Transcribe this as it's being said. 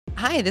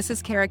Hi, this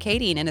is Kara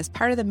Kading, and as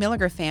part of the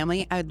Milliger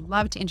family, I would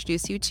love to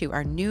introduce you to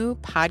our new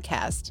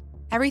podcast.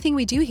 Everything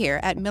we do here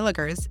at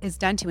Milligers is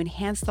done to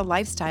enhance the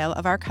lifestyle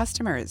of our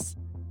customers.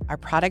 Our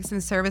products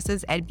and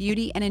services add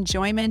beauty and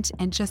enjoyment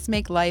and just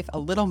make life a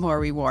little more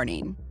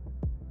rewarding.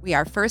 We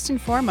are first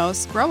and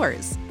foremost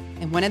growers,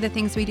 and one of the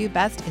things we do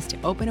best is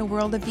to open a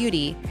world of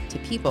beauty to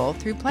people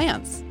through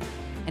plants.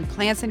 And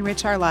plants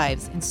enrich our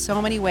lives in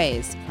so many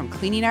ways, from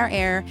cleaning our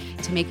air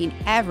to making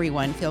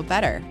everyone feel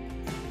better.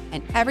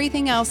 And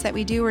everything else that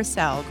we do or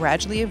sell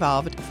gradually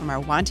evolved from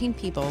our wanting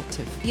people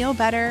to feel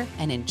better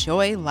and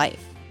enjoy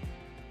life.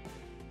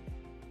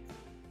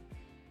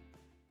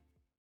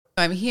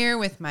 I'm here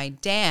with my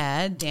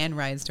dad, Dan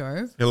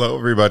Reisdorf. Hello,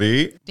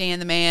 everybody. Dan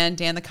the man,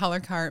 Dan the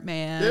color cart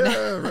man.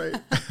 Yeah, right.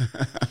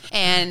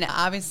 And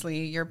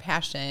obviously your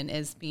passion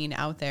is being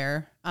out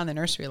there on the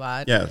nursery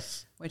lot.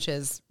 Yes. Which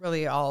is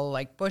really all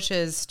like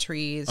bushes,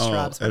 trees,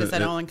 shrubs. What does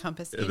that all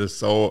encompass? It is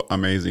so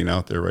amazing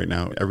out there right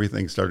now.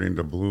 Everything's starting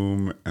to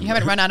bloom. And you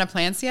haven't run out of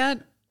plants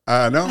yet?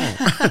 No.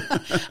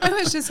 I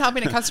was just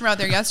helping a customer out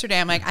there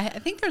yesterday. I'm like, I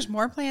think there's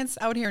more plants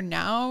out here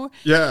now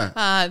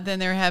than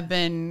there have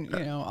been,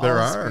 all there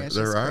are.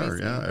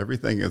 Crazy. Yeah.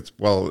 Everything is,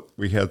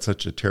 we had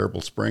such a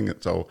terrible spring.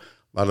 So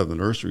a lot of the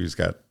nurseries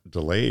got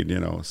delayed,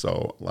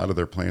 so a lot of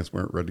their plants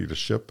weren't ready to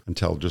ship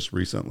until just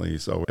recently.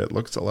 So it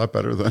looks a lot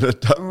better than it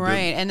does.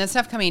 Right. And the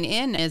stuff coming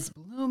in is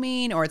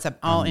blooming or it's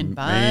all in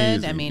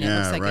bud. I mean, it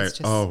looks like it's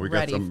just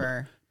ready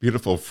for...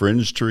 Beautiful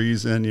fringe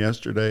trees in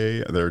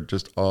yesterday. They're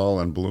just all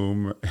in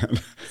bloom.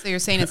 So you're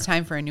saying it's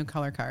time for a new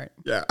color cart?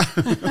 Yeah.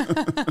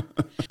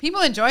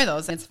 People enjoy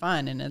those. It's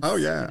fun. And it's,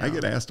 I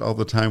get asked all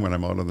the time when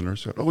I'm out on the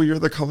nursery. Oh, you're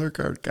the color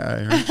cart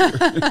guy, aren't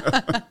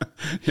you?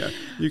 Yeah.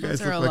 You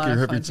guys look like you're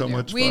having so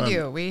much fun. We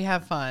do. We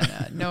have fun.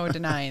 No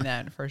denying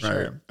that for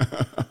sure. Right.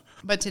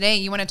 But today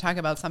you want to talk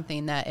about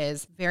something that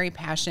is very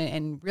passionate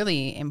and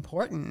really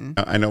important.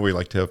 I know we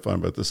like to have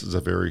fun, but this is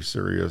a very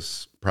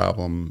serious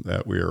problem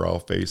that we are all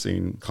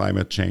facing: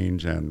 climate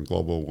change and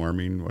global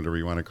warming, whatever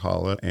you want to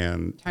call it.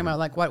 And talking about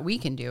like what we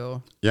can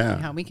do, and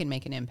how we can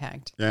make an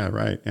impact. Yeah,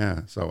 right.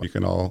 Yeah. So you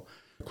can all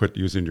quit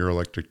using your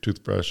electric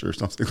toothbrush or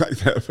something like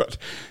that. But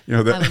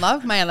I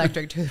love my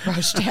electric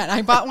toothbrush, Dad.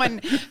 I bought one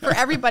for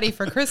everybody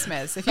for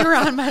Christmas. If you were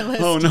on my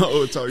list. Oh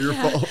no, it's all your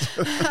fault.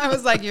 I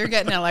was like, you're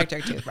getting an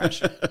electric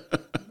toothbrush.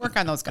 Work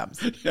on those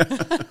gums.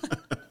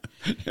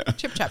 Yeah.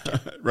 Chip, chop,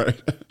 chip.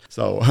 Right.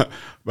 So,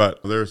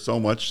 but there's so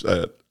much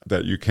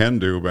that you can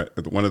do,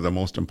 but one of the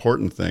most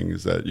important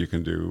things that you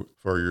can do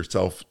for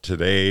yourself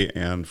today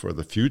and for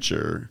the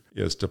future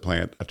is to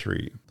plant a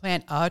tree.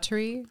 Plant a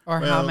tree?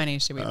 Or how many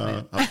should we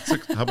plant?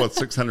 How about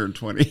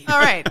 620? All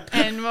right.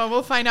 And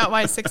we'll find out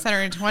why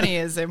 620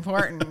 is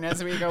important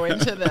as we go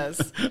into this.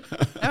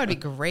 That would be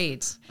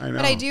great. I know.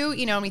 But I do,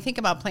 when we think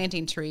about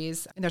planting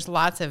trees, and there's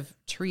lots of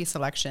tree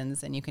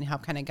selections, and you can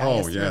help kind of guide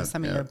us through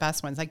some of your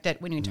best ones. Like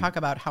that, when you talk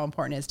about how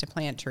important it is to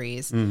plant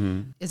trees,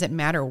 does it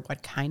matter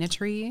what kind of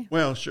tree?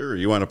 Well, sure.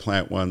 You want to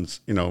plant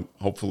ones,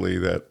 hopefully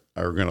that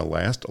are going to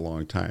last a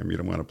long time. You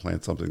don't want to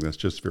plant something that's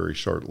just very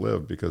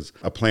short-lived, because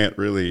a plant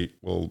really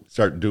will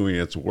start doing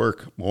its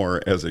work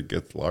more as it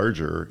gets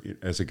larger.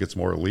 As it gets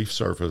more leaf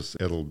surface,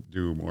 it'll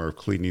do more of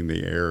cleaning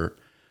the air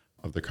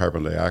of the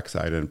carbon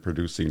dioxide and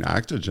producing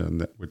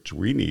oxygen, which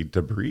we need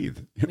to breathe.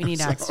 We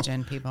need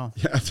oxygen, people.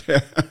 Yes.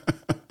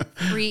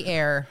 Free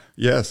air.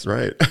 Yes,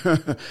 right.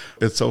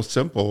 It's so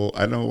simple.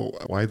 I know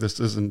why this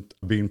isn't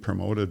being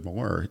promoted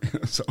more.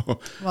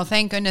 Well,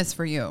 thank goodness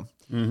for you.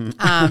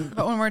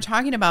 But when we're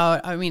talking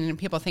about,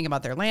 people think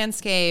about their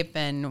landscape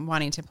and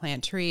wanting to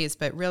plant trees,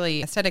 but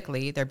really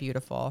aesthetically, they're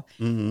beautiful.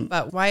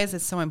 But why is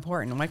it so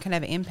important? What kind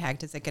of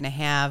impact is it going to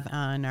have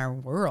on our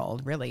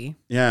world, really?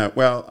 Yeah,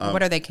 well...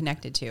 what are they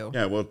connected to?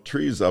 Yeah, well,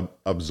 trees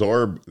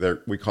absorb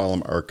we call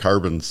them our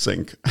carbon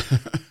sink.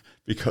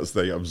 Because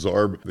they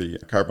absorb the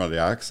carbon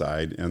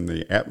dioxide in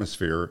the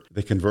atmosphere,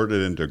 they convert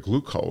it into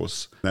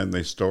glucose, then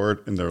they store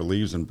it in their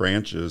leaves and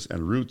branches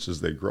and roots as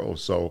they grow.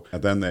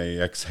 And then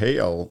they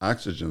exhale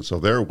oxygen. So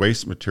their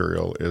waste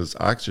material is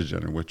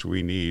oxygen, which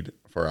we need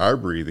for our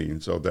breathing.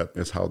 So that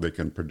is how they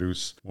can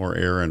produce more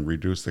air and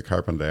reduce the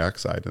carbon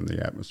dioxide in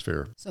the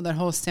atmosphere. So that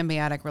whole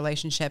symbiotic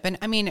relationship.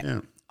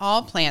 And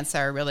all plants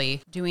are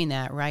really doing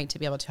that, right? To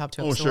be able to help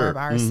to absorb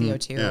our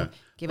CO2.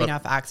 Giving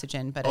off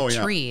oxygen, but a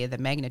tree, the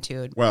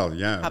magnitude,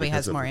 probably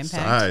has more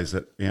impact. Size,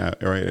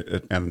 right,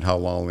 and how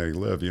long they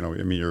live.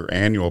 Your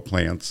annual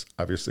plants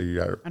obviously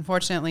are.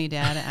 Unfortunately,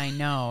 Dad, I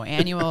know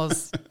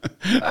annuals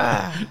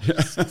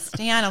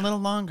stay on a little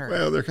longer.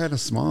 Well, they're kind of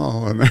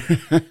small, and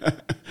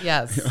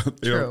yes,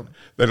 true.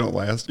 They don't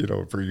last,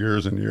 for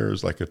years and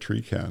years like a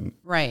tree can.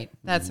 Right,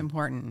 that's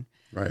important.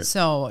 Right.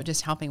 So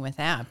just helping with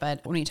that.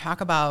 But when we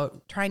talk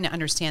about trying to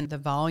understand the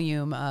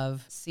volume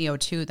of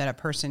CO2 that a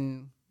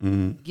person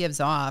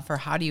gives off, or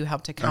how do you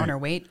help to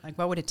counterweight? Like,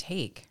 what would it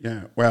take?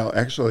 Yeah. Well,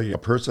 actually, a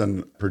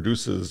person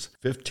produces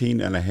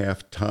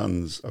 15.5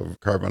 tons of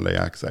carbon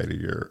dioxide a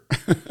year.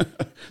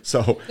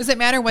 So does it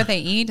matter what they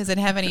eat? Does it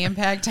have any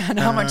impact on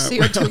how much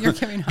CO2 you're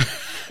giving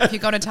off? If you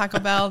go to Taco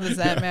Bell, does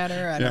that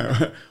matter? I don't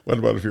know. What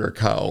about if you're a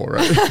cow,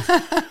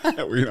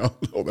 right? We all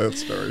know that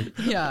story.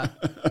 Yeah.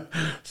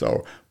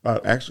 So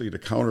actually, to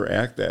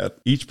counteract that,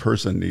 each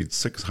person needs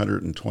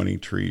 620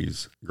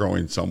 trees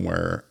growing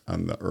somewhere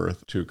on the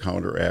earth to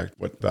counteract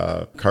what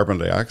the carbon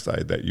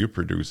dioxide that you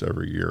produce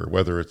every year,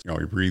 whether it's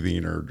you're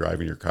breathing or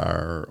driving your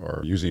car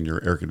or using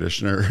your air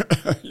conditioner,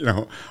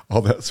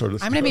 all that sort of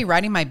stuff. I'm going to be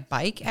riding my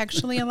bike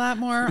actually a lot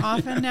more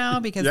often now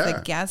because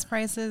the gas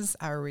prices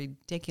are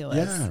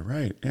ridiculous. Yeah,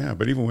 right. Yeah,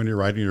 but even when you're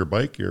riding your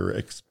bike, you're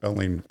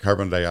expelling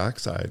carbon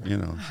dioxide,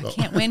 So. I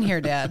can't win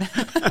here, Dad.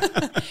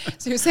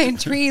 So you're saying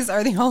trees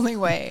are the only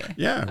way.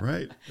 Yeah,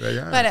 right. They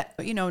are. But,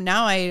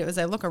 now as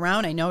I look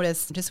around, I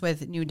notice just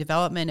with new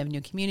development of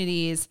new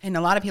communities, and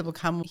a lot of people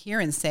come here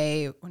and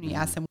say, when you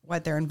ask them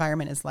what their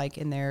environment is like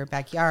in their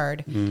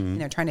backyard, and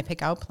they're trying to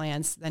pick out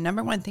plants, the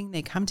number one thing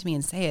they come to me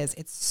and say is,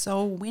 it's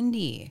so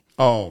windy.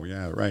 Oh,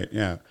 yeah, right.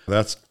 Yeah.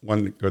 That's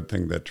one good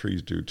thing that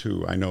trees do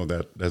too. I know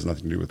that has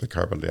nothing to do with the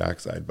carbon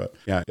dioxide, but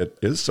yeah, it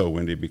is so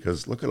windy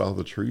because look at all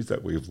the trees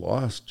that we've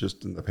lost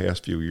just in the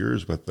past few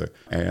years with the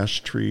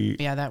ash tree.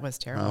 Yeah, that was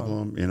terrible.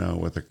 Problem,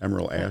 with the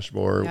emerald ash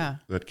borer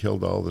that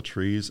killed all the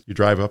trees. You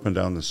drive up and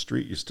down the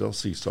street, you still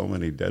see so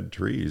many dead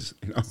trees.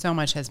 So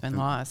much has been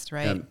lost,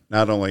 right? And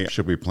not only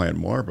should we plant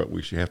more, but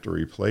we should have to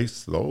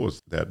replace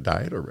those that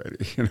died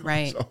already.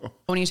 Right. So.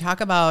 When you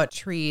talk about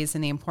trees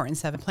and the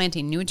importance of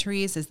planting new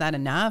trees, is that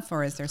enough,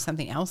 or is there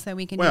something else that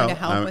we can do to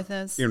help with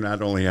this? You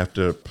not only have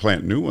to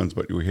plant new ones,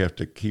 but we have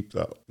to keep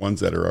the ones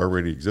that are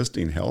already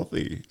existing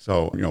healthy.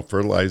 So,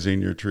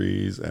 fertilizing your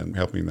trees and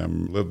helping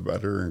them live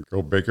better and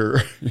grow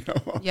bigger,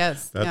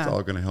 Yes. That's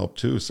all going to help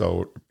too.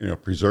 So,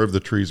 preserve the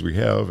trees we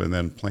have and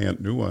then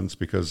plant new ones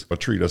because a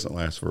tree doesn't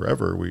last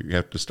forever. We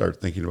have to start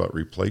thinking about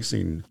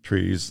replacing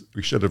trees.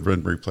 We should have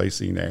been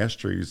replacing ash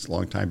trees a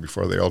long time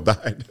before they all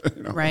died.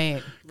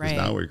 Right.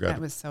 Now we've got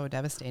that was so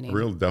devastating. a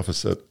real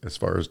deficit as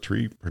far as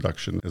tree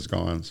production is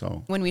gone.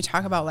 So when we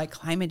talk about like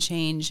climate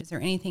change, is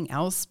there anything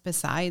else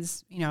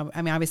besides,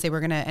 obviously we're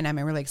going to, and I'm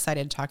really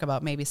excited to talk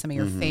about maybe some of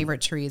your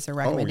favorite trees or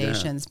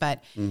recommendations,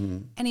 but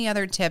any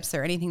other tips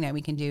or anything that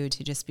we can do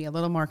to just be a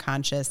little more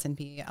conscious and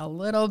be a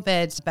little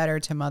bit better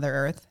to Mother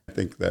Earth? I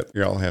think that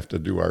we all have to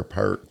do our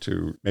part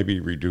to maybe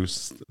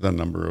reduce the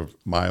number of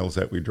miles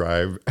that we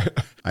drive.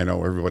 I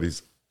know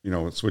everybody's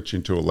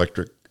switching to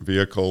electric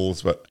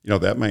vehicles, but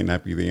that might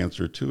not be the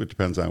answer too. It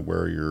depends on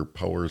where your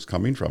power is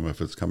coming from.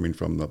 If it's coming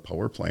from the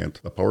power plant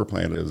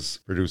is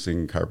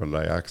producing carbon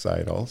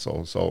dioxide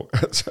also. So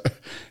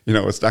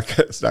it's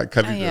not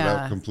cutting it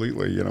out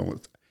completely.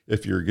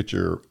 If you get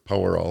your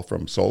power all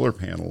from solar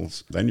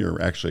panels, then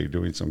you're actually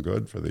doing some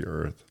good for the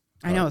earth.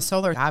 I know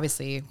solar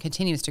obviously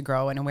continues to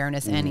grow in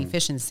awareness and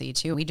efficiency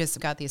too. We just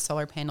got these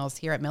solar panels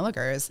here at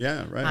Milligers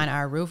on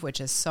our roof, which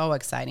is so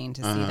exciting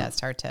to see that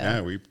start to.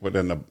 Yeah, we put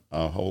in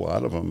a whole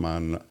lot of them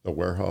on the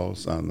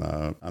warehouse, on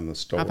the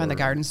store. Up on the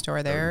garden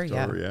store there,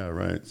 Yeah,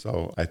 right.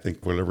 So I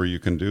think whatever you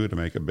can do to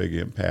make a big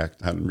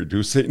impact on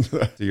reducing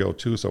the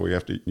CO2, so we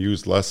have to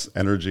use less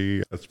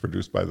energy that's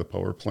produced by the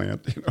power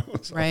plant.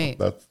 So right.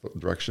 That's the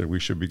direction we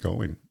should be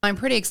going. I'm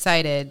pretty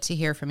excited to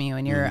hear from you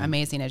and your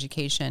amazing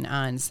education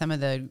on some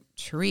of the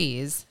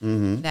trees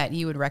that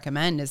you would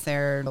recommend. Is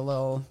there a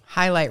little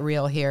highlight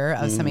reel here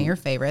of some of your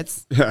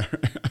favorites? Yeah,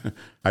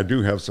 I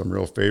do have some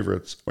real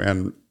favorites.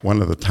 And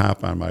one of the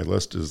top on my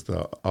list is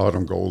the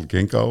autumn gold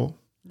ginkgo.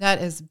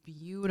 That is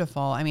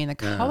beautiful. I mean, the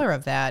color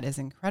of that is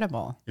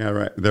incredible. Yeah,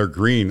 right. They're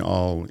green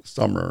all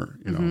summer,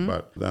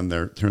 but then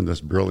they turn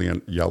this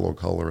brilliant yellow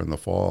color in the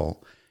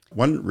fall.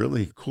 One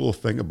really cool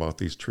thing about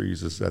these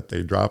trees is that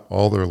they drop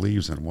all their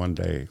leaves in one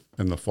day.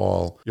 In the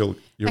fall,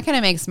 that kind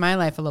of makes my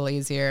life a little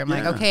easier. I'm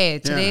like, okay,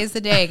 today's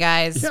the day,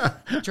 guys.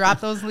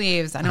 Drop those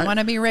leaves. I don't want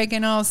to be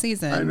raking all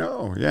season. I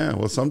know. Yeah.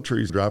 Well, some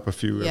trees drop a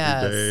few every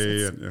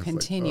day. It's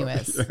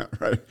continuous.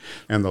 Right.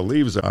 And the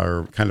leaves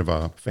are kind of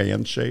a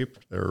fan shape.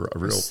 They're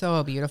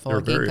so beautiful.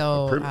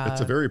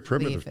 It's a very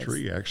primitive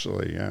tree,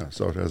 actually. Yeah.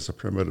 So it has a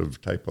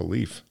primitive type of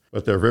leaf.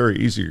 But they're very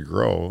easy to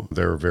grow.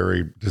 They're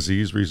very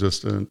disease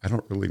resistant. I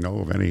don't really know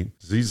of any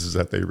diseases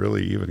that they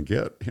really even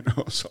get,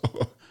 so.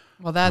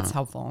 Well, that's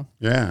helpful.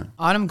 Yeah.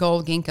 Autumn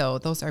gold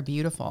ginkgo, those are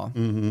beautiful.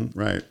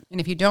 Right. And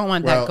if you don't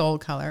want that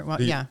gold color,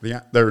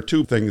 there are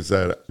two things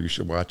that you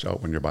should watch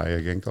out when you buy a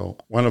ginkgo.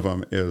 One of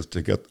them is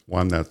to get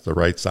one that's the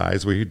right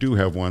size. We do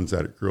have ones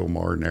that grow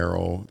more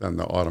narrow than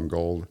the autumn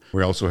gold.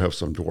 We also have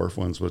some dwarf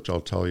ones, which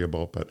I'll tell you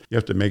about, but you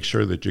have to make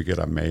sure that you get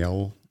a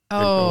male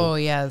Oh,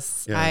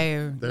 yes.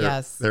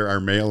 There are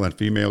male and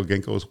female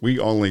ginkgos. We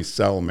only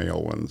sell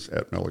male ones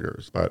at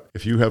Milligers. But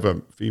if you have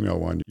a female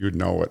one, you'd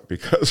know it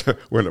because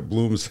when it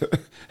blooms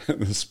in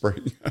the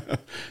spring.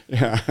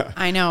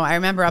 I know. I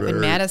remember up in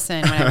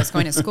Madison when I was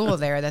going to school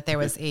there that there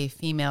was a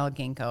female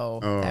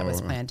ginkgo that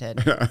was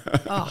planted.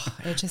 Oh,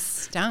 it just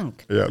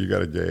stunk. Yeah, you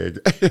got a gauge.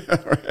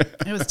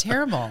 It was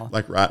terrible.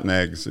 Like rotten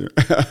eggs.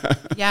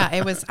 Yeah,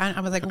 it was. I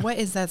was like, what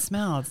is that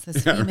smell? It's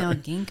this female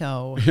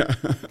ginkgo. Yeah.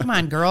 Come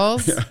on,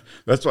 girls. Yeah.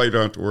 That's why you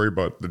don't have to worry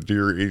about the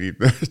deer eating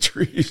the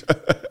trees.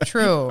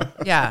 True.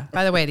 Yeah.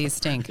 By the way, these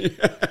stink.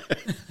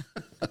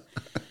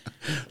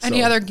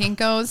 Any other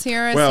ginkgos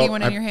here? I see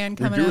one in your hand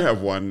coming We do up.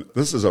 have one.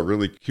 This is a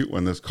really cute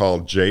one that's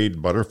called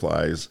Jade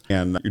Butterflies.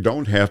 And you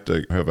don't have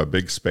to have a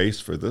big space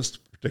for this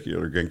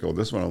particular ginkgo.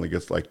 This one only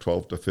gets like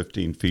 12 to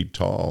 15 feet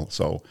tall.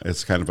 So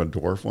it's kind of a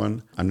dwarf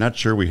one. I'm not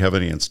sure we have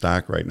any in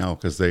stock right now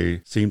because they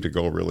seem to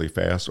go really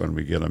fast when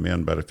we get them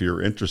in. But if you're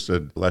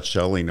interested, let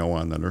Shelley know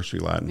on the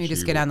nursery lot. You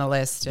just get on the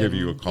list. Give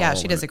you a call. Yeah,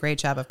 she does a great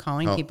job of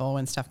calling people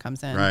when stuff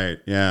comes in. Right,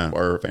 yeah.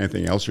 Or if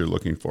anything else you're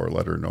looking for,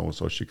 let her know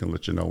so she can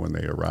let you know when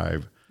they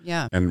arrive.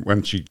 Yeah. And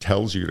when she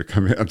tells you to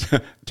come in,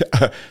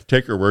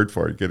 take her word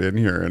for it. Get in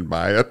here and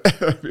buy it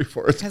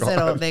before it's gone.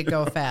 Because they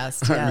go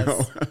fast,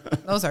 yes.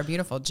 Those are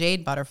beautiful.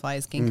 Jade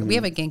butterflies, ginkgo. We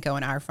have a ginkgo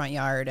in our front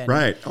yard. And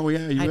right. Oh,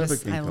 yeah, you have a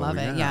ginkgo. I love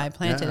it. Yeah, I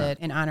planted it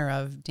in honor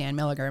of Dan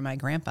Milliger, my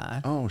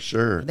grandpa. Oh,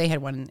 sure. They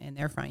had one in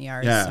their front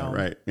yard. Yeah,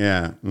 right.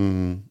 Yeah.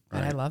 Mm-hmm.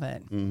 But I love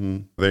it. Mm-hmm.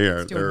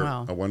 They're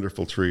a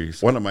wonderful tree.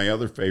 One of my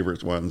other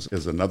favorite ones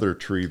is another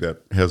tree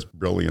that has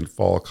brilliant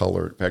fall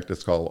color. In fact,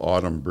 it's called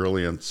Autumn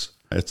Brilliance.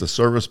 It's a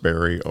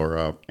serviceberry or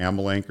a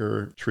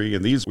amelanker tree.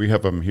 And these, we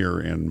have them here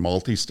in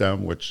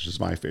multi-stem, which is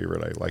my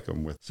favorite. I like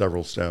them with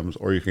several stems,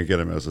 or you can get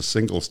them as a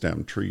single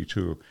stem tree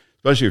too.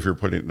 Especially if you're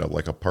putting it in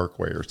like a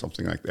parkway or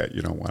something like that.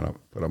 You don't want to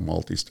put a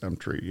multi-stem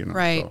tree,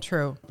 Right, so.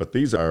 True. But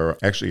these are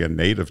actually a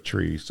native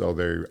tree, so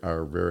they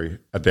are very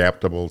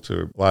adaptable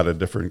to a lot of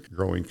different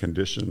growing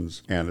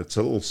conditions. And it's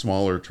a little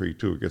smaller tree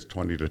too. It gets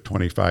 20 to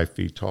 25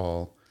 feet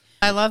tall.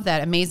 I love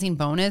that amazing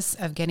bonus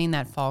of getting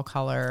that fall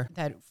color.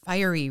 That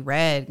fiery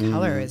red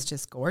color is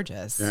just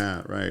gorgeous.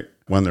 Yeah, right.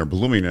 When they're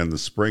blooming in the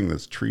spring,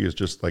 this tree is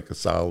just like a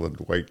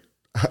solid white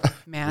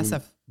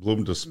massive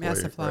bloom display.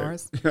 Massive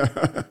flowers.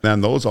 Right?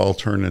 And those all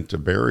turn into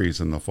berries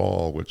in the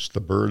fall, which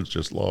the birds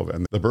just love.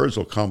 And the birds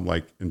will come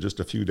like in just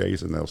a few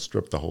days and they'll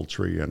strip the whole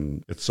tree.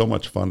 And it's so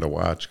much fun to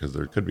watch because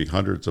there could be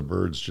hundreds of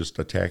birds just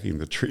attacking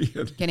the tree.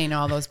 Getting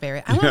all those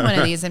berries. I want one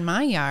of these in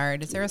my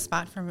yard. Is there a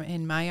spot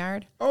in my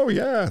yard? Oh,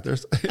 yeah.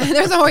 There's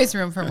always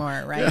room for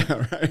more, right?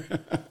 Yeah, right.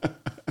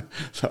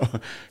 So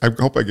I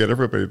hope I get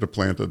everybody to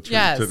plant a tree today.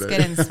 Yes,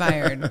 get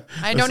inspired.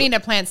 I don't need to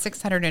plant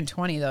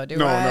 620 though, do I?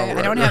 No, right,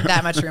 I don't have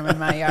that much room in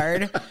my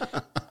yard.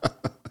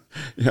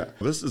 Yeah,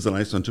 this is a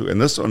nice one too.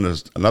 And this one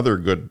is another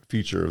good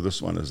feature of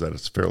this one is that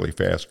it's fairly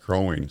fast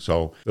growing.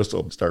 So this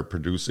will start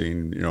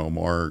producing,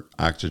 more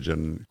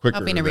oxygen quicker.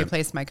 Helping to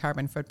replace my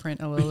carbon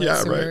footprint a little bit.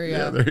 Yeah, right.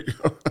 Yeah, there you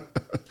go.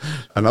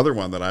 Another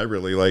one that I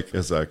really like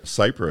is a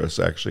cypress,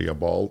 actually a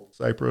bald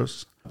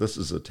cypress. This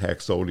is a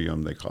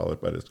taxodium, they call it,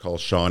 but it's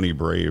called Shawnee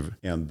Brave.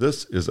 And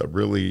this is a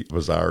really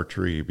bizarre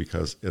tree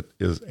because it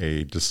is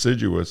a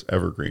deciduous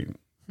evergreen.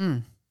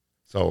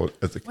 So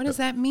what does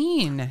that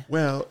mean?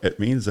 Well, it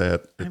means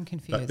that I'm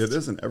confused. It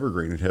is an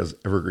evergreen. It has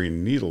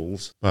evergreen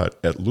needles, but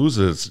it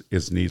loses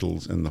its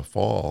needles in the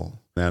fall.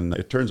 Then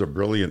it turns a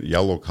brilliant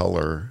yellow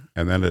color,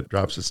 and then it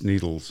drops its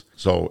needles.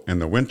 So in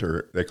the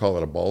winter, they call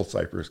it a bald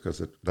cypress because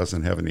it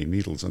doesn't have any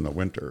needles in the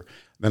winter.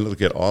 Then it'll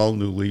get all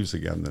new leaves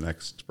again the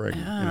next spring.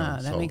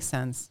 That makes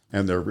sense.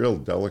 And they're real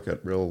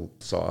delicate, real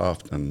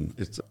soft, and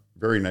it's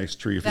very nice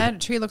tree. That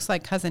tree looks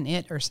like Cousin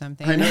It or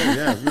something. I know,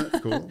 yeah, isn't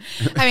that cool?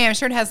 I mean, I'm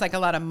sure it has like a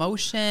lot of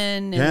motion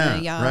in the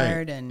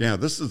yard. Right. And yeah,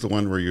 this is the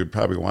one where you'd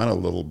probably want a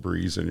little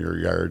breeze in your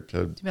yard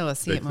to be able to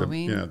see it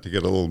moving. To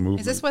get a little movement.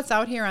 Is this what's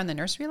out here on the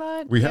nursery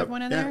lot? We have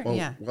one in there?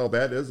 Well,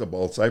 that is a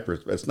bald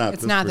cypress, but it's not.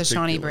 It's not the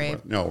Shawnee Brave.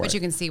 One. No, right. But you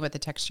can see what the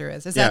texture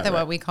is. Is that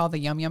what we call the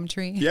yum yum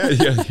tree? Yeah.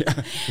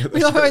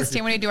 We always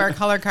stand when we do our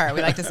color cart.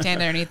 We like to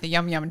stand underneath the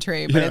yum yum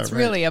tree, but it's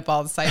really a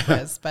bald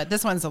cypress. But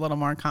this one's a little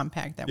more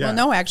compact. Well,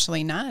 no,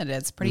 actually not.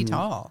 It's pretty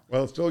tall.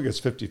 Well, it still gets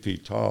 50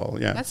 feet tall.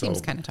 Yeah, that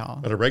seems kind of tall.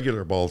 But a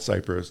regular bald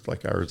cypress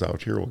like ours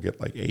out here will get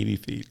like 80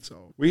 feet.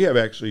 So we have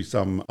actually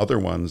some other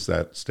ones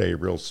that stay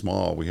real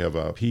small. We have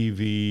a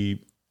peeve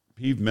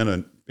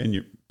minuet,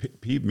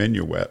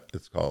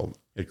 it's called.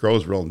 It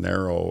grows real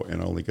narrow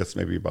and only gets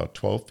maybe about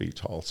 12 feet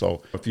tall.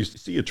 So if you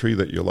see a tree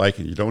that you like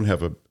and you don't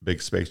have a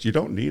big space, you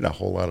don't need a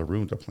whole lot of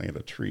room to plant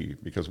a tree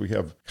because we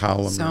have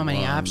columnar so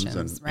many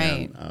options,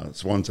 right? And,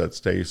 it's ones that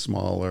stay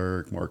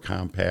smaller, more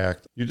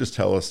compact. You just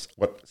tell us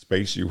what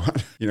space you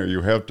want.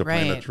 You have to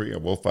plant a tree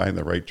and we'll find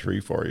the right tree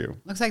for you.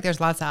 Looks like there's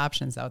lots of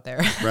options out there.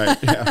 Right,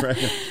 yeah,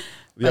 right.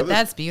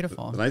 That's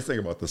beautiful. The nice thing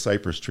about the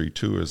cypress tree,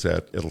 too, is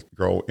that it'll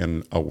grow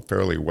in a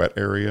fairly wet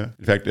area.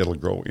 In fact, it'll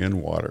grow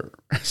in water.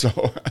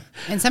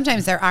 And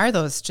sometimes there are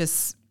those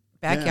just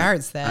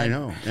backyards that... I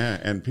know, yeah.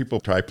 And people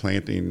try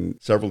planting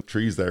several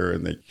trees there,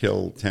 and they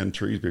kill 10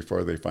 trees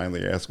before they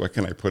finally ask, what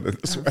can I put in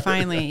this wet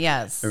Finally, area?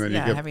 yes. And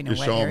then having a you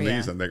wet show them area.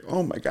 these, and they go,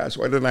 oh, my gosh,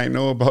 why didn't I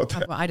know about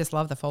that? Well, I just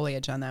love the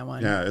foliage on that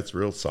one. Yeah, it's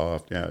real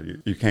soft. Yeah,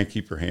 you can't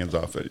keep your hands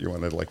off it. You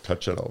want to,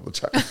 touch it all the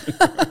time.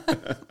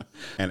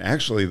 And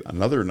actually,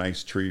 another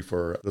nice tree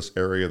for this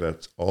area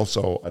that's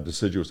also a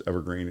deciduous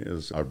evergreen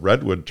is a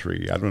redwood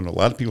tree. I don't know. A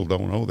lot of people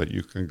don't know that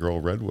you can grow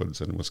redwoods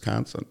in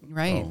Wisconsin.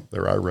 Right. So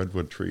there are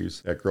redwood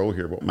trees that grow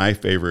here. But my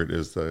favorite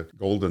is the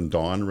Golden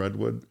Dawn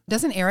redwood.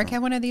 Doesn't Eric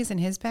have one of these in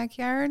his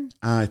backyard?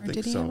 I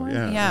think so,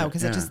 yeah. Yeah,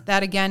 because it just,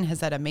 that again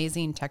has that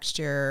amazing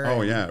texture.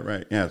 Oh, yeah,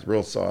 right. Yeah, it's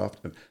real soft.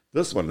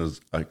 This one is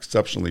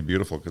exceptionally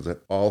beautiful because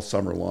all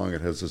summer long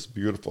it has this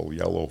beautiful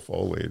yellow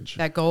foliage.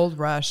 That gold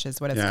rush is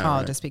what it's Yeah,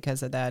 called, right. just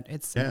because of that.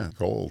 It's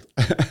Gold.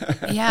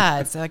 yeah,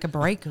 it's like a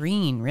bright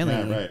green, really.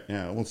 Yeah, right.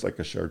 Yeah, almost like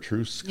a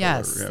chartreuse color.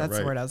 Yes, Yeah, that's right.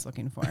 the word I was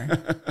looking for.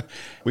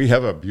 We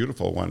have a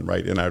beautiful one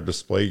right in our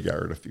display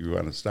yard if you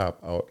want to stop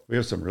out. We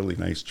have some really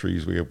nice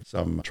trees. We have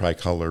some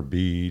tricolor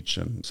beech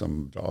and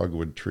some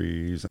dogwood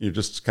trees.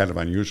 Just kind of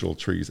unusual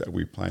trees that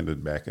we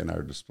planted back in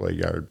our display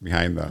yard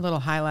behind A the little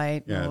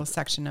highlight, a Yeah, little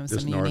section of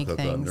just some north unique of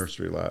things. the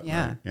nursery lot.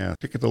 Yeah. Right? Yeah.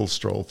 Take a little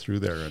stroll through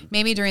there. And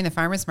Maybe during the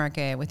farmer's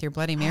market with your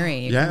Bloody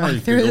Mary, you yeah, can walk you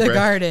can through go the back-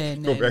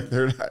 garden. Go and- back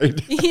there and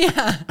hide.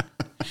 Yeah.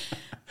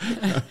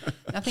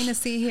 Nothing to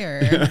see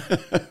here.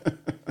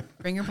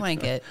 Bring your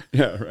blanket.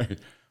 Yeah, right.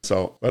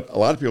 So, but a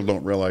lot of people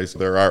don't realize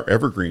there are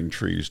evergreen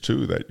trees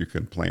too that you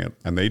can plant,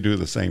 and they do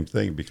the same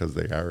thing because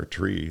they are a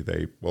tree.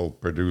 They will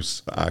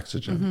produce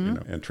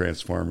oxygen, and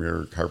transform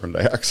your carbon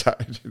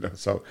dioxide.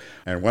 So,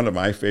 and one of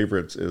my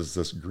favorites is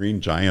this green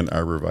giant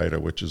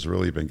arborvitae, which has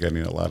really been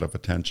getting a lot of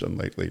attention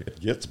lately. It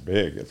gets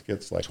big; it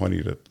gets like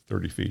 20 to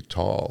 30 feet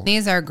tall.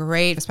 These are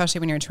great, especially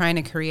when you're trying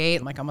to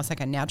create like almost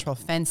like a natural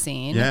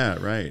fencing. Yeah,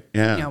 right.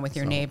 Yeah, With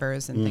your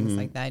neighbors and things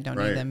like that. Don't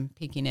right. need them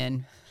peeking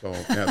in. So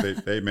yeah,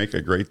 they make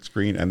a great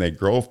screen and they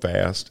grow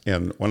fast.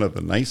 And one of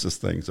the nicest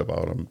things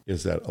about them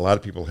is that a lot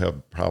of people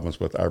have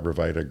problems with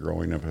arborvitae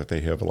growing up if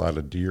they have a lot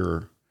of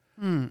deer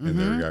in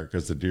their yard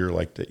because the deer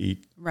like to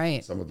eat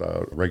Right. some of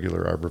the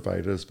regular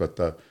arborvitaes, but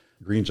the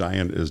green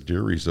giant is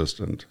deer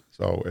resistant.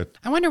 So it.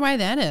 I wonder why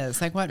that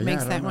is. Like, what Yeah,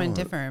 makes I that don't one know.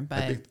 different?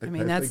 But I think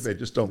that's they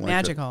just don't like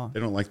magical. they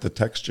don't like the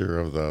texture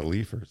of the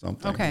leaf or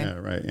something. Okay. Yeah,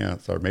 right. Yeah.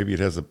 So maybe it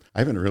has a. I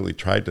haven't really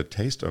tried to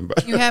taste them,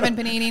 but You haven't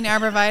been eating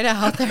arborvitae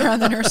out there on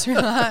the nursery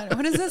lot.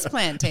 What does this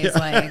plant taste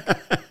like?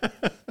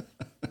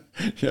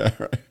 yeah,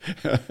 right.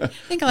 I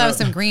think I'll have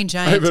some green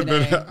giant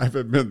today. I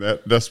haven't been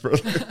that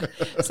desperately.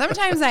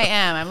 Sometimes I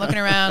am. I'm looking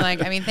around like,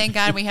 thank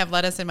God we have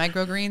lettuce and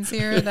microgreens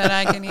here that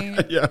I can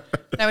eat. yeah.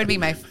 That would be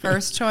my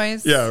first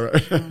choice. Yeah,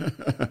 right.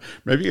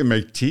 Maybe you can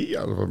make tea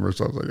out of them or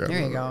something.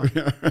 There you go.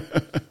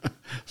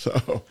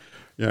 So,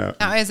 yeah.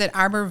 Now, is it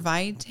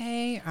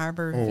arborvitae?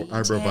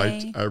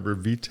 Arborvitae.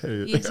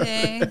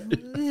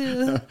 Vitae?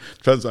 Ooh.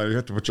 Depends on you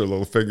have to put your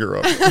little finger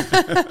up.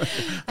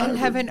 I'll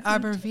have an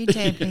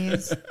arborvitae,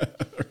 please.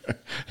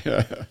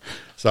 Yeah.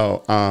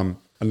 So,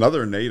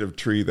 another native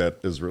tree that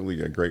is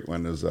really a great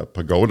one is a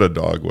pagoda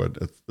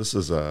dogwood. This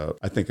is I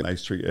think a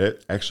nice tree.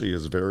 It actually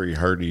is very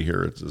hardy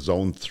here. It's a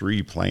zone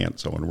 3 plant.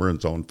 So when we're in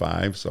zone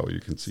 5, so you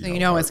can see So you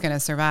know it's going to how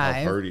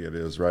survive. hardy it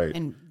is, right?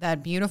 And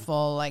that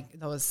beautiful, like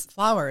those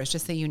flowers,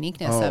 just the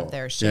uniqueness of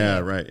their shape. Yeah,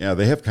 right. Yeah,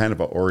 they have kind of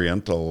an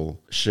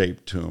oriental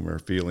shape to them or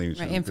feeling.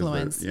 Right,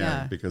 influence,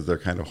 yeah. Because they're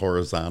kind of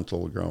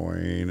horizontal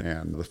growing,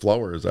 and the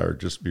flowers are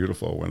just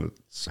beautiful when it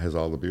has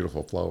all the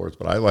beautiful flowers.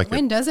 But I like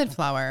When it. does it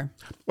flower?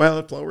 Well,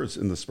 it flowers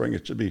in the spring.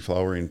 It should be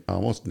flowering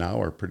almost now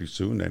or pretty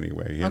soon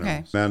anyway. You Okay.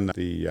 know. Then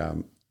the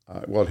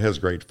it has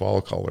great fall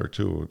color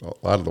too.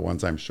 A lot of the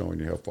ones I'm showing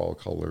you have fall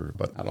color,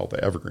 but not all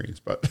the evergreens.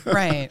 But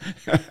Right.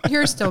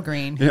 You're still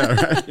green. yeah,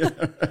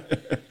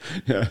 right.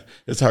 Yeah,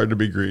 it's hard to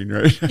be green,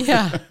 right?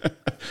 Yeah.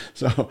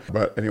 So,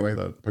 but anyway,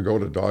 the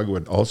pagoda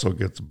dogwood also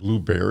gets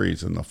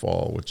blueberries in the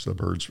fall, which the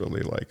birds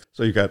really like.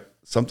 So you got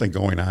something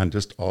going on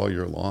just all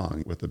year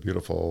long with the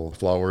beautiful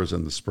flowers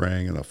in the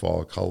spring and the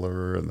fall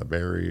color and the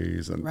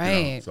berries and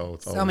Right. so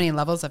it's So always, many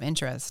levels of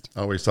interest.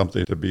 always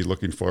something to be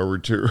looking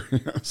forward to.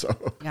 So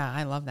Yeah,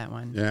 I love that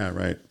one. yeah,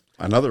 right.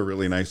 Another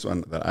really nice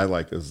one that I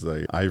like is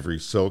the ivory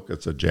silk.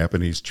 It's a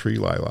Japanese tree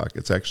lilac.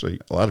 It's actually,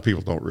 a lot of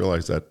people don't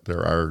realize that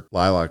there are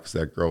lilacs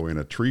that grow in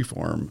a tree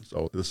form.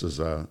 So this is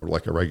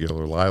like a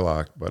regular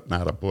lilac, but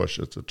not a bush.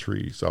 It's a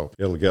tree. So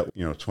it'll get,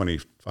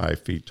 25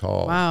 feet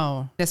tall.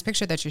 Wow. This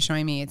picture that you're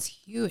showing me, it's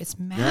huge. It's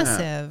Yeah,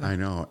 massive. I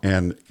know.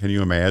 And can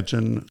you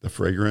imagine the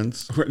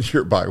fragrance when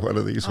you're by one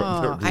of these? when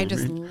Oh, they're I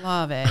just blooming?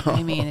 love it.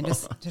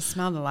 just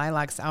smell the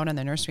lilacs out on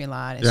the nursery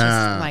lot. It's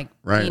Yeah, just like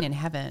right. being in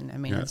heaven. I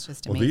mean, Yeah. it's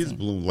just Well, amazing. these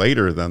bloom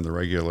later than the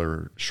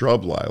regular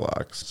shrub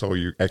lilacs. So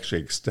you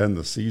actually extend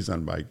the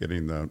season by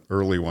getting the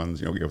early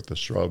ones. You get the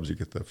shrubs, you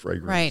get the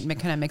fragrance. Right.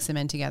 Kind of mix them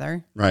in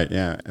together. Right,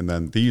 yeah. And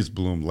then these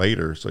bloom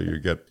later, so you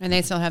get, And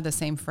they still have the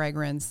same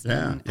fragrance.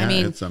 yeah, And, I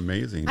mean, it's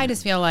amazing. I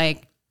just feel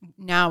like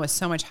now with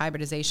so much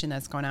hybridization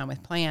that's going on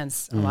with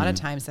plants, a lot of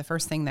times the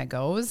first thing that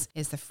goes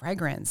is the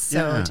fragrance. So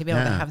Yeah, to be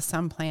able to yeah. have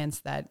some plants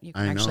that you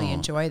can I actually know.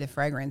 enjoy the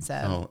fragrance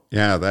of. Oh,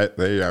 yeah,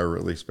 they are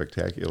really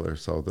spectacular.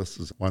 So this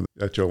is one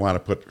that you'll want to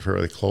put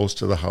fairly close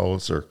to the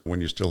house or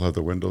when you still have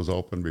the windows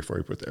open before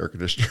you put the air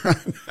conditioner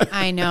on.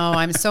 I know.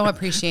 I'm so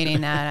appreciating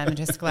that. I'm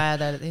just glad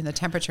that the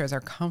temperatures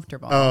are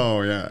comfortable.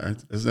 Oh, yeah.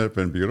 Isn't it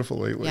been beautiful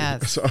lately?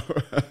 Yes. So,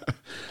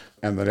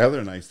 and the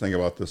other nice thing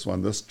about this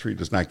one, this tree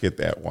does not get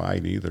that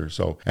wide either.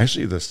 So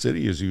actually the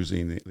city is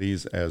using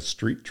these as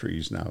street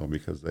trees now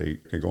because they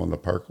can go on the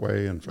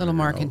parkway and A little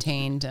more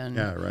contained. And,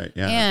 Yeah, right.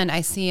 Yeah. and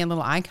I see a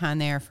little icon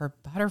there for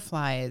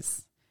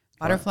butterflies.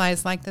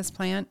 Butterflies like this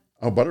plant?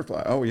 Oh,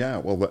 butterfly. Oh, yeah.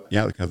 Well,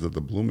 yeah, because of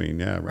the blooming.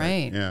 Yeah, right.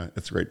 Right. Yeah,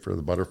 it's great for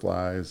the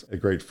butterflies, a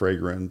great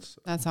fragrance.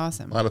 That's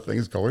awesome. A lot of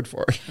things going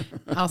for it.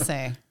 I'll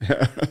say.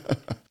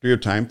 Do you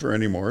have time for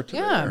any more today?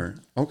 Yeah.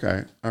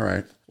 Okay. All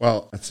right.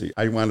 Well, let's see.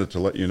 I wanted to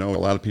let you know, a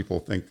lot of people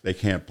think they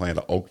can't plant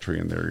an oak tree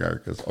in their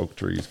yard because oak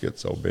trees get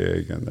so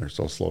big and they're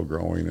so slow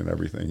growing and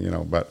everything,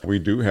 But we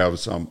do have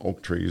some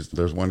oak trees.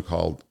 There's one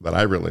that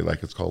I really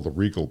like. It's called the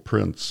Regal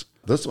Prince.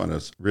 This one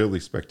is really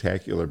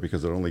spectacular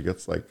because it only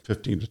gets like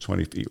 15 to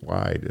 20 feet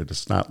wide.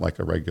 It's not like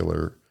a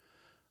regular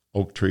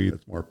oak tree.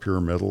 It's more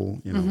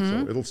pyramidal,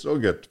 so it'll still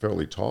get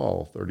fairly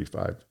tall,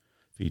 35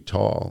 feet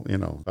tall,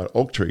 But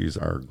oak trees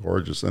are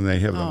gorgeous, and they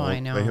have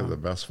they have the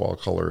best fall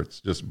color. It's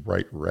just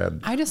bright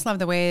red. I just love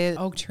the way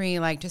oak tree,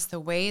 like just the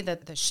way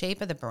that the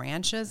shape of the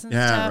branches and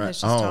Yeah, stuff. right.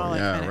 It's just all like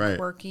yeah, kind of right.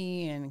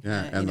 quirky and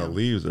Yeah, kinda, and the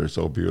leaves are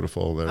so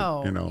beautiful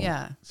that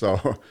yeah. So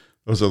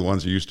those are the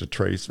ones you used to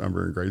trace,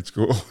 remember, in grade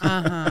school?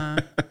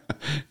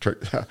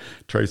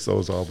 Trace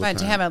those all the time. But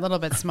to have it a little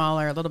bit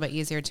smaller, a little bit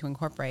easier to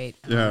incorporate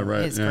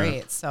is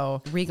great.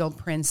 So Regal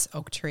Prince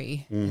Oak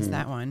Tree is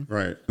that one.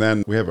 Right.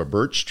 Then we have a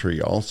birch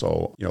tree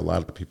also. A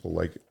lot of people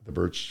like the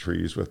birch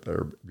trees with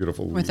their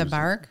beautiful leaves. With the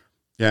bark?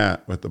 Yeah,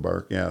 with the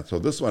bark, yeah. So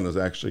this one is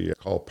actually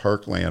called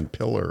Parkland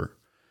Pillar.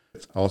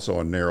 It's also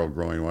a narrow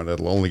growing one.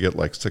 It'll only get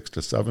like 6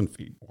 to 7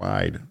 feet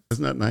wide.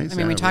 Isn't that nice? I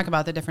mean, we talk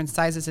about the different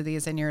sizes of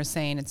these, and you're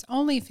saying it's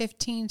only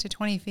 15 to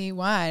 20 feet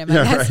wide. I mean,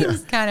 that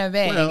seems kind of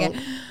big. Well,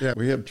 yeah,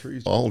 we have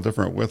trees all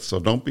different widths, so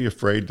don't be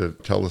afraid to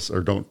tell us, or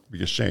don't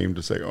be ashamed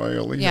to say, oh, I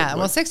only have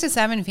well, 6 to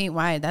 7 feet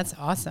wide, that's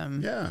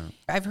awesome. Yeah.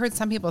 I've heard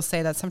some people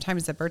say that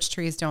sometimes the birch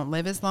trees don't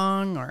live as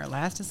long or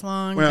last as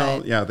long.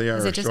 Well, yeah, they are.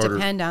 Does it just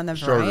depend on the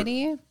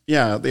variety?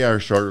 Yeah, they are a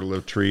shorter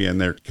lived tree,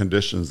 and their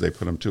conditions they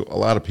put them to. A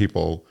lot of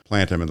people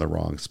plant them in the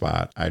wrong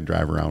spot. I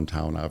drive around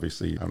town,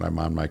 obviously, and I'm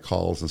on my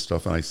calls and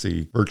stuff, and I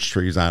see birch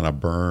trees on a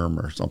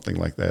berm or something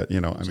like that.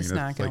 It's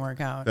not going to work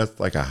out. That's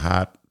like a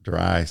hot,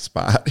 dry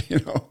spot,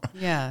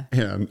 Yeah.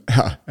 And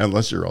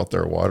unless you're out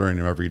there watering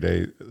them every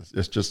day,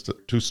 it's just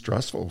too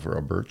stressful for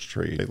a birch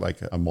tree. They like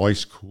a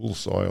moist, cool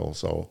soil.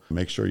 So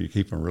make sure you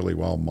keep them really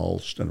well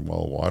mulched and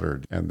well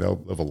watered, and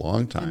they'll live a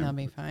long time. And they'll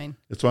be fine.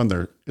 It's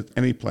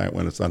any plant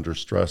when it's under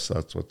stress,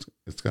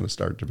 it's going to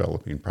start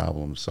developing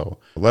problems. So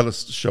let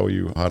us show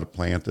you how to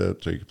plant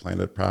it so you can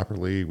plant it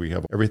properly. We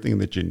have everything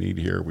that you need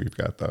here. We've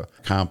got the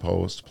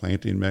compost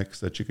planting mix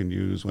that you can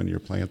use when you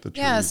plant the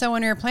tree. Yeah, so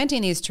when you're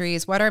planting these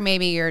trees, what are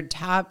maybe your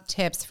top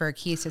tips for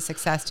keys to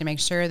success to make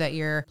sure that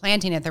you're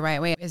planting it the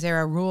right way? Is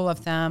there a rule of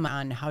thumb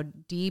on how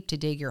deep to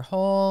dig your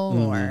hole?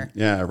 Or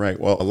Yeah, right.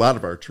 Well, a lot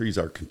of our trees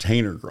are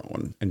container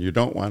grown, and you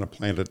don't want to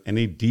plant it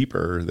any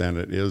deeper than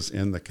it is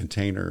in the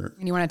container.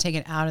 And you want to take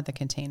it out of the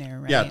container,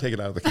 right? Yeah, take it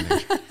out of the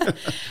container.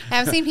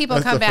 I've seen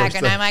people come back,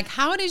 and I'm like,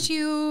 how did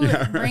you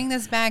bring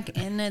this back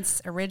in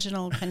its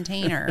original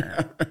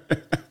container?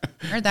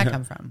 Where'd that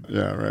come from?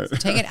 Yeah, right. So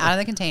take it out of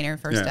the container,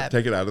 first step.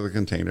 Take it out of the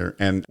container.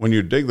 And when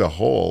you dig the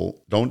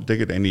hole, don't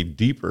dig it any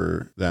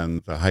deeper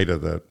than the height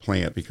of the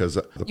plant, because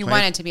you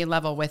want it to be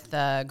level with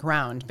the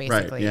ground,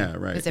 basically. Right, yeah,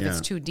 right. Because if it's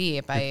too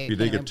deep, if you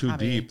dig it too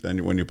deep,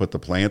 then when you put the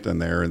plant in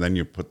there and then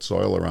you put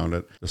soil around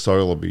it, the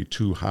soil will be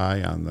too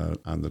high on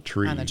the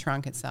tree. On the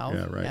trunk itself.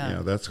 Yeah, right.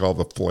 Yeah, that's called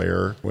the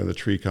flare. When the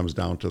tree comes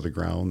down to the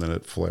ground, then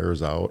it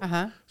flares out.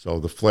 So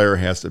the flare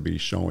has to be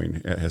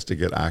showing. It has to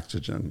get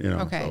oxygen,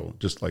 Okay. So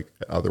just like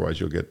otherwise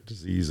you'll get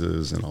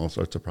diseases and all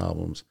sorts of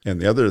problems. And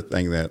the other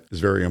thing that is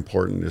very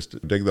important is to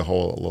dig the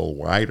hole a little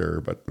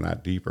wider, but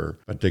not deeper,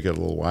 but dig it a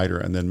little wider,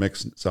 and then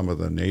mix some of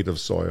the native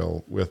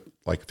soil with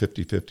like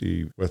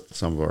 50-50 with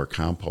some of our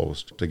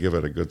compost to give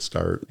it a good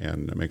start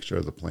and make sure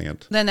the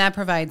plant. Then that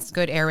provides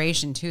good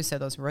aeration too, so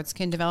those roots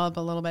can develop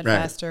a little bit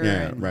faster.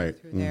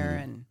 Through there.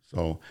 And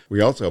so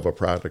we also have a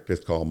product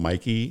that's called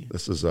Mikey.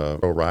 This is a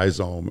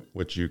rhizome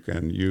which you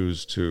can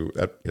use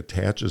that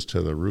attaches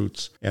to the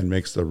roots and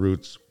makes the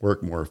roots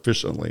work more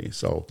efficiently,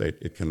 so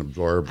it can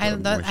absorb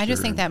moisture. I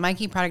just think that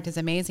Mikey product is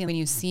amazing when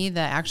you see the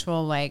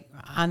actual, like,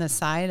 on the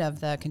side of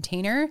the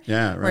container,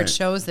 where it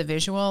shows the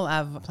visual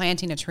of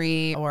planting a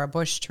tree or a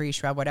bush, tree,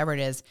 shrub, whatever it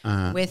is,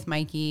 with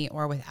Mikey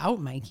or without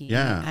Mikey.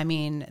 Yeah. I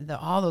mean,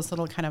 all those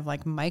little kind of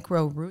like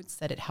micro roots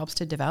that it helps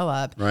to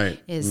develop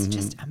is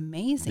just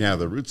amazing. Yeah,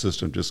 the root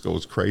system just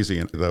goes crazy.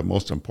 And the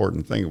most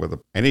important thing with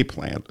any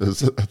plant is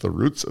the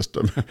root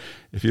system.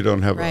 If you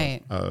don't have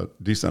a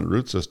decent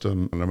root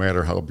system, no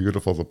matter how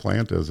beautiful the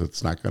plant is,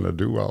 it's not going to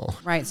do well.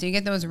 Right. So you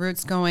get those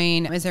roots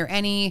going. Is there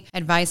any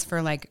advice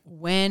for like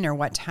when or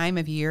what time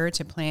of year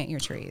to plant your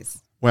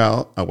trees?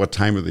 Well, what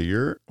time of the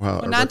year?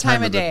 Well, not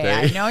time of day.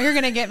 I know you're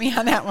going to get me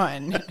on that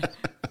one.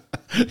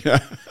 Yeah.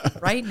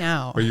 Right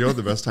now. Well, you know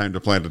the best time to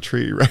plant a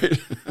tree, right?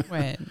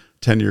 When?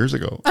 10 years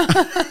ago.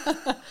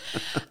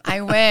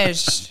 I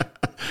wish.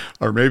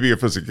 Or maybe if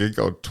it was a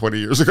ginkgo 20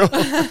 years ago.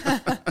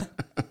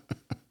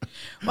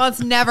 Well,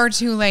 it's never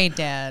too late,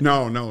 Dad.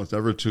 No, it's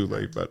never too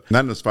late. But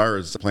then as far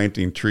as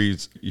planting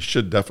trees, you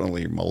should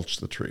definitely mulch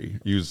the tree.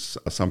 Use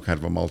some kind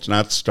of a mulch,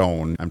 not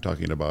stone. I'm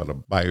talking about a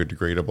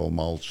biodegradable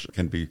mulch. It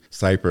can be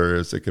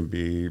cypress. It can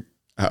be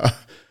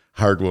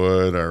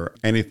hardwood or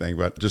anything,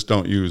 but just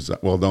don't use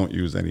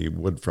any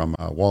wood from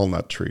a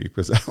walnut tree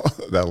because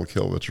that'll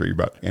kill the tree.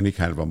 But any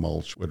kind of a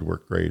mulch would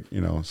work great,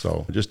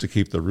 so just to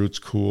keep the roots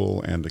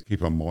cool and to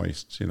keep them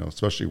moist,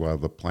 especially while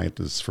the plant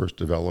is first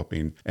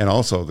developing. And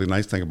also the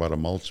nice thing about a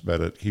mulch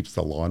bed, it keeps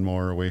the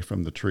lawnmower away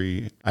from the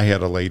tree. I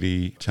had a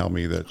lady tell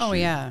me that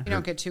you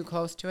don't get too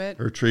close to it.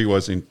 Her tree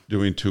wasn't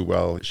doing too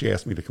well. She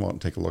asked me to come out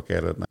and take a look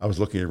at it. And I was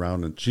looking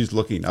around and she's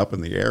looking up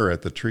in the air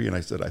at the tree. And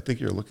I said, I think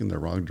you're looking the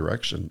wrong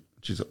direction.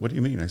 She said, what do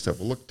you mean? I said,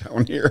 well, look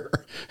down here.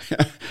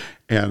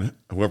 And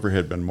whoever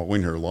had been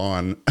mowing her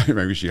lawn,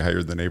 maybe she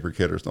hired the neighbor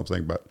kid or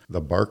something, but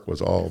the bark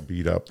was all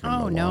beat up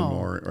from the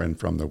lawnmower and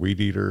from the weed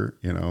eater,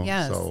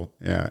 Yes. So,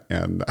 yeah.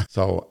 And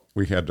so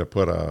we had to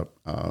put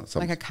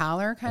like a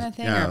collar kind of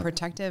thing or a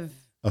protective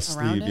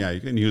sleeve. Yeah,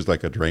 you can use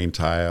like a drain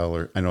tile,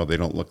 or I know they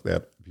don't look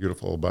that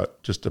beautiful,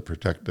 but just to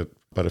protect it.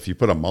 But if you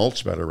put a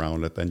mulch bed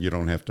around it, then you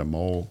don't have to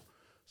mow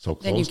so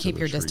close. Then you keep to the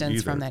your tree distance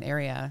either. from that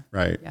area.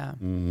 Right. Yeah.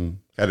 Mm-hmm.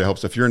 Kind of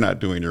helps if you're not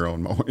doing your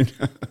own mowing.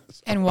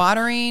 And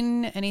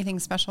watering, anything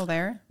special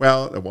there?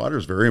 Well, the water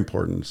is very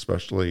important,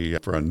 especially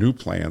for a new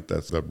plant.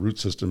 That's the root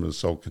system is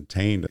so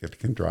contained, it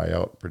can dry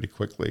out pretty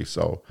quickly.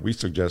 So we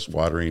suggest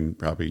watering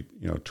probably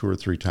 2 or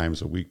 3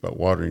 times a week, but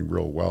watering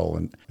real well.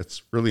 And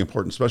it's really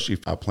important, especially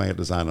if a plant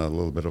is on a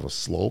little bit of a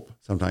slope.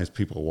 Sometimes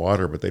people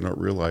water, but they don't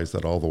realize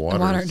that all the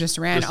water just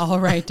ran all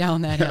right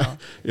down that hill.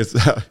 It's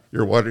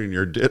you're watering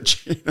your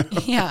ditch.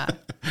 Yeah.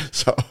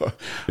 So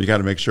you got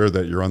to make sure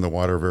that you're on the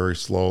water very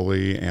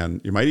slowly, and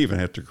you might even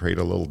have to create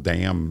a little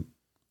dam,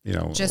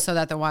 just so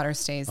that the water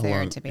stays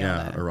there to be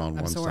able to around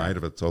absorb. one side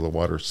of it, so the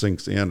water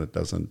sinks in. It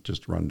doesn't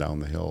just run down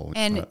the hill.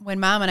 And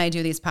when Mom and I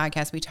do these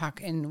podcasts, we talk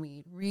and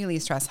we really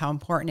stress how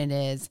important it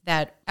is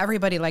that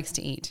everybody likes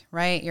to eat,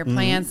 right? Your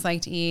plants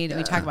like to eat. Yeah.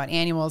 We talk about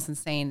annuals and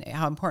saying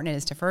how important it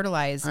is to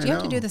fertilize. Do you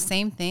have to do the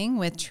same thing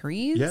with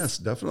trees? Yes,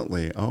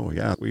 definitely. Oh,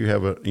 yeah. We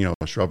have a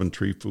shrub and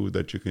tree food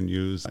that you can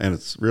use, and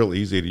it's real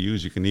easy to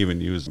use. You can even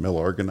use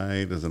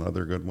Milorganite as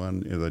another good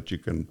one that you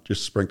can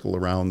just sprinkle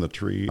around the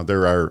tree.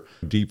 There are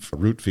deep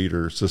root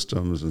feeder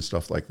systems and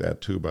stuff like that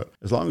too, but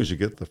as long as you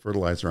get the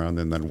fertilizer on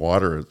and then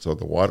water it, so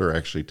the water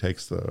actually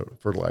takes the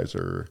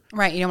fertilizer.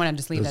 Right, you don't want to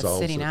just leave that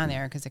sitting on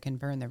there because it can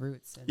burn the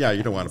roots. Yeah,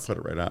 you don't want to put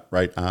it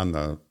right on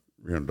the,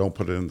 don't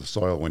put it in the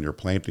soil when you're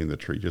planting the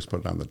tree. Just put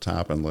it on the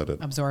top and let it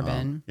absorb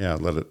in. Yeah,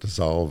 let it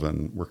dissolve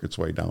and work its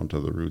way down to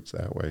the roots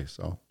that way.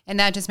 So. And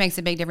that just makes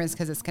a big difference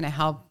because it's going to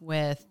help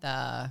with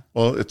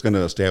Well, it's going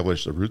to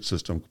establish the root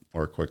system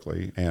more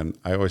quickly. And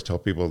I always tell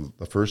people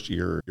the first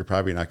year, you're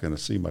probably not going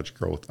to see much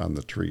growth on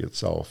the tree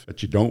itself.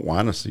 But you don't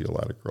want to see a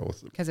lot of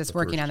growth. Because it's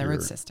working on the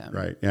root system.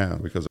 Right, yeah,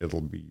 because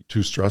it'll be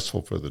too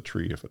stressful for the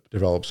tree if it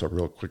develops a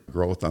real quick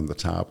growth on the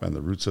top and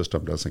the root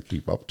system doesn't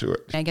keep up to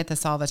it. I get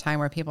this all the time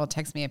where people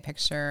text me a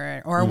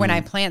picture or when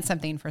I plant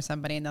something for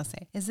somebody and they'll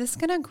say, is this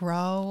going to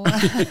grow?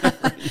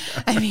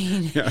 I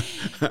mean,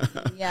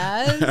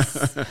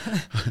 yes.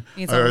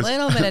 Needs a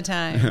little bit of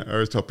time. I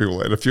always tell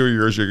people in a few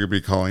years you're going to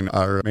be calling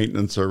our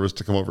maintenance service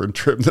to come over and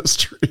trim this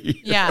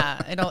tree.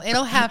 Yeah,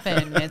 it'll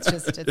happen.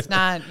 It's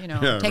not,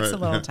 it takes a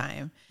little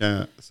time.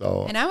 Yeah.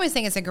 So. And I always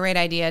think it's a great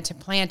idea to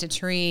plant a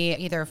tree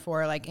either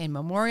for like in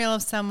memorial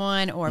of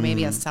someone or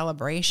maybe a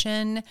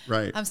celebration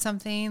of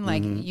something.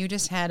 Like you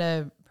just had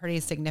a pretty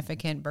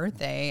significant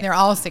birthday. They're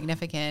all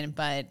significant,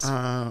 but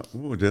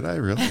did I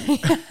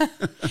really?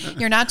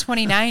 You're not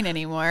 29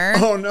 anymore.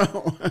 Oh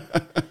no.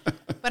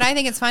 But I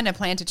think it's fun to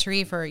plant a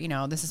tree for,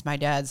 this is my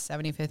dad's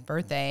 75th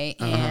birthday,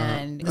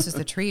 and this is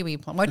the tree we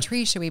plant. What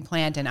tree should we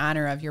plant in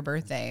honor of your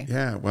birthday?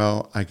 Yeah,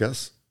 well, I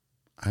guess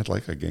I'd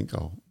like a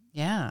ginkgo.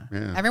 Yeah.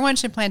 Everyone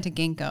should plant a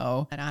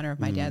ginkgo in honor of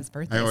my dad's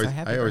birthday.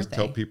 I always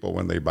tell people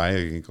when they buy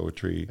a ginkgo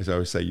tree, I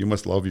always say, you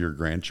must love your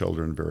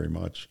grandchildren very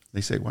much. They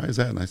say, why is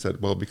that? And I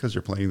said, well, because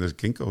you're planting this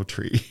ginkgo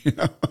tree.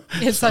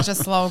 It's such a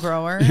slow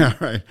grower. Yeah,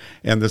 right.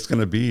 And it's going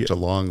to be a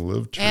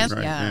long-lived tree, right?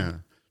 Yeah.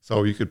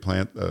 So you could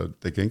plant the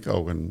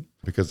ginkgo, and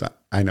because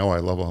I know I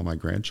love all my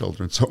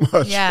grandchildren so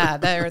much. Yeah,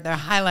 they're the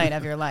highlight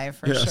of your life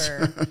for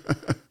sure.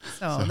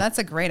 So that's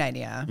a great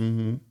idea.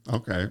 Mm-hmm.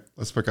 Okay,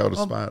 let's pick out a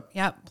spot.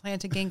 Yep,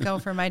 plant a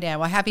ginkgo for my dad.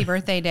 Well, happy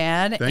birthday,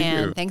 Dad.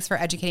 Thank you. Thanks for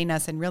educating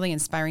us and really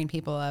inspiring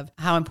people of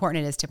how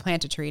important it is to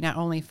plant a tree, not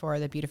only for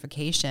the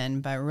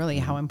beautification, but really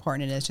how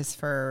important it is just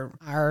for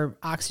our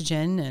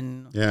oxygen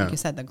and, like you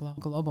said, the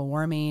global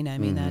warming. I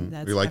mean,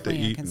 that's we like to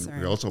definitely eat, a concern.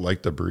 and we also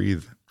like to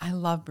breathe. I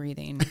love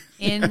breathing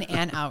in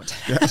and out.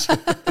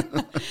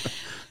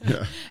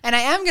 Yeah. And I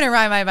am going to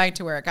ride my bike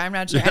to work. I'm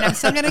not sure. Yeah. And I'm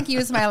still going to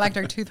use my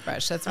electric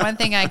toothbrush. That's one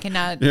thing I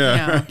cannot,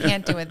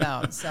 can't do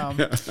without. So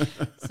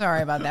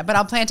sorry about that. But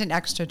I'll plant an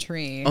extra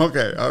tree.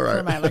 Okay. All right.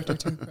 For my electric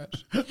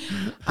toothbrush.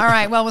 All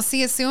right. Well, we'll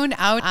see you soon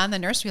out on the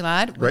nursery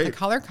lot with the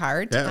color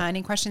cart. Yeah.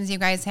 Any questions you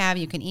guys have,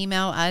 you can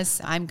email us.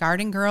 I'm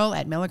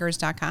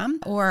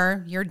gardengirl@milligers.com,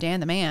 or you're Dan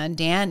the man,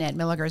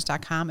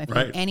 Dan@milligers.com. If you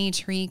have any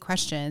tree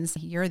questions,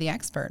 you're the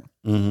expert.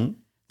 Mm-hmm.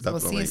 So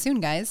we'll see you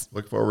soon, guys.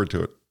 Look forward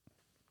to it.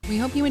 We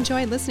hope you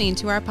enjoyed listening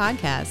to our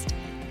podcast.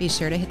 Be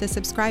sure to hit the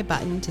subscribe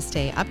button to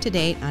stay up to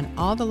date on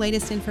all the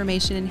latest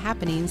information and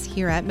happenings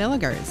here at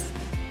Milligers.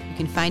 You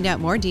can find out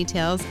more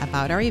details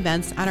about our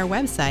events on our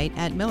website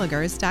at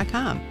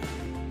milligers.com.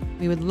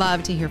 We would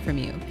love to hear from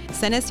you.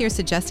 Send us your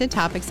suggested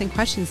topics and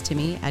questions to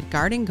me at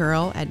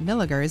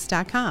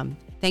gardengirl@milligers.com.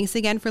 Thanks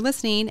again for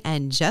listening,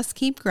 and just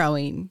keep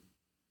growing.